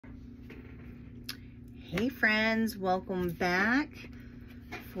Hey friends, welcome back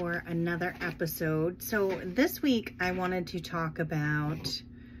for another episode. So this week I wanted to talk about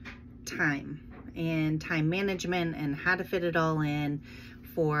time and time management and how to fit it all in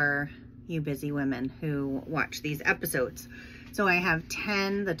for you busy women who watch these episodes. So I have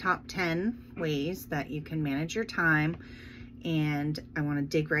the top 10 ways that you can manage your time, and I want to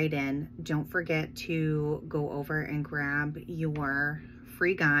dig right in. Don't forget to go over and grab your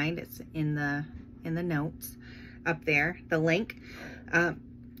free guide. It's in the notes up there, the link.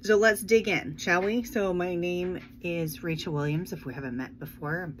 So let's dig in, shall we? So my name is Rachel Williams. If we haven't met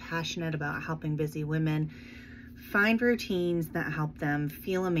before, I'm passionate about helping busy women find routines that help them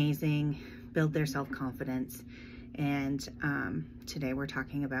feel amazing, build their self-confidence. And today we're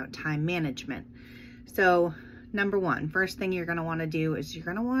talking about time management. So number one, first thing you're gonna wanna do is you're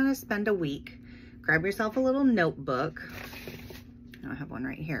gonna wanna spend a week, grab yourself a little notebook. I don't have one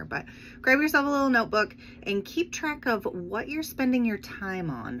right here, but grab yourself a little notebook and keep track of what you're spending your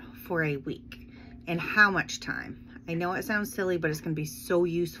time on for a week and how much time. I know it sounds silly, but it's going to be so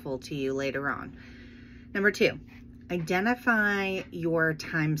useful to you later on. Number two, identify your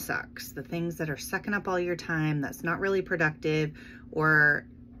time sucks, the things that are sucking up all your time, that's not really productive or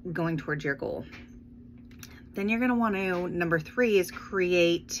going towards your goal. Then you're going to want to, number three is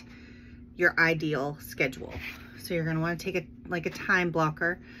create your ideal schedule. So you're going to want to take a time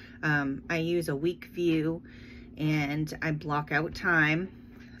blocker. I use a week view and I block out time.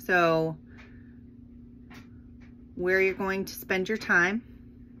 So where you're going to spend your time,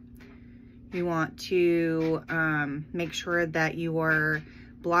 you want to make sure that you are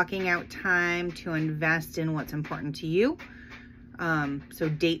blocking out time to invest in what's important to you. So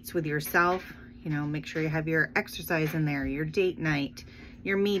dates with yourself, make sure you have your exercise in there, your date night,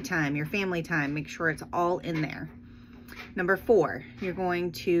 your me time, your family time, make sure it's all in there. Number four, you're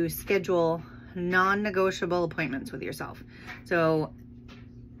going to schedule non-negotiable appointments with yourself. So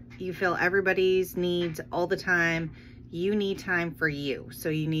you fill everybody's needs all the time. You need time for you. So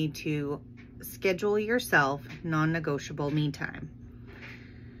you need to schedule yourself non-negotiable me time.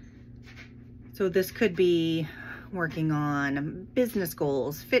 So this could be working on business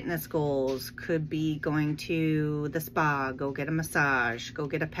goals, fitness goals, could be going to the spa, go get a massage, go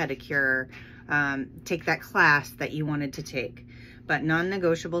get a pedicure, take that class that you wanted to take, but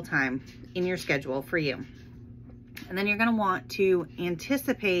non-negotiable time in your schedule for you. And then you're going to want to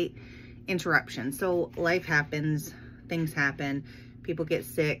anticipate interruptions. So life happens, things happen, people get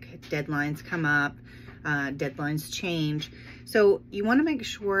sick, deadlines come up, deadlines change. So you want to make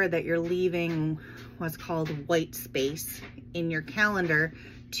sure that you're leaving what's called white space in your calendar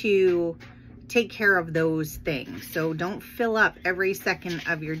to take care of those things. So don't fill up every second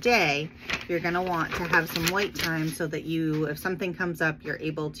of your day. You're going to want to have some white time so that if something comes up, you're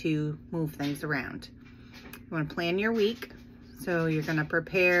able to move things around. You want to plan your week. So you're going to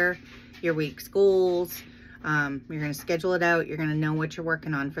prepare your week's goals. You're going to schedule it out. You're going to know what you're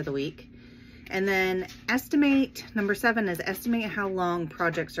working on for the week. And then estimate, number 7 is estimate how long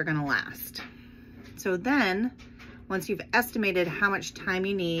projects are going to last. So then once you've estimated how much time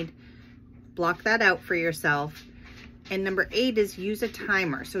you need, block that out for yourself. And number 8 is use a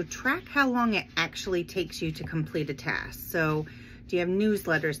timer. So track how long it actually takes you to complete a task. So do you have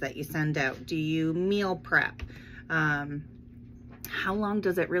newsletters that you send out? Do you meal prep? How long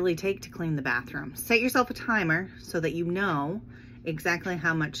does it really take to clean the bathroom? Set yourself a timer so that you know exactly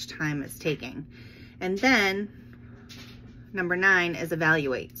how much time it's taking. And then number 9 is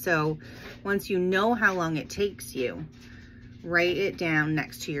evaluate. So once you know how long it takes you, write it down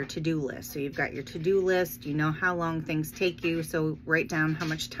next to your to-do list. So you've got your to-do list, you know how long things take you, so write down how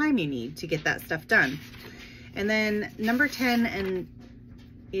much time you need to get that stuff done. And then number 10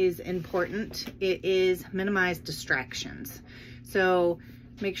 is important. It is minimize distractions. So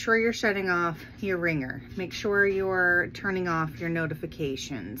make sure you're shutting off your ringer. Make sure you're turning off your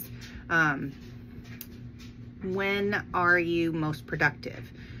notifications. When are you most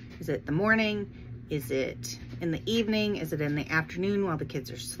productive? Is it the morning? Is it in the evening? Is it in the afternoon while the kids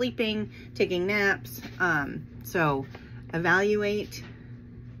are sleeping, taking naps? So evaluate,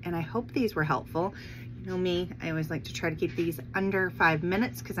 and I hope these were helpful. You know me, I always like to try to keep these under 5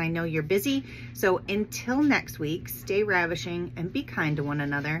 minutes because I know you're busy. So until next week, stay ravishing and be kind to one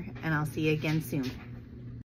another, and I'll see you again soon.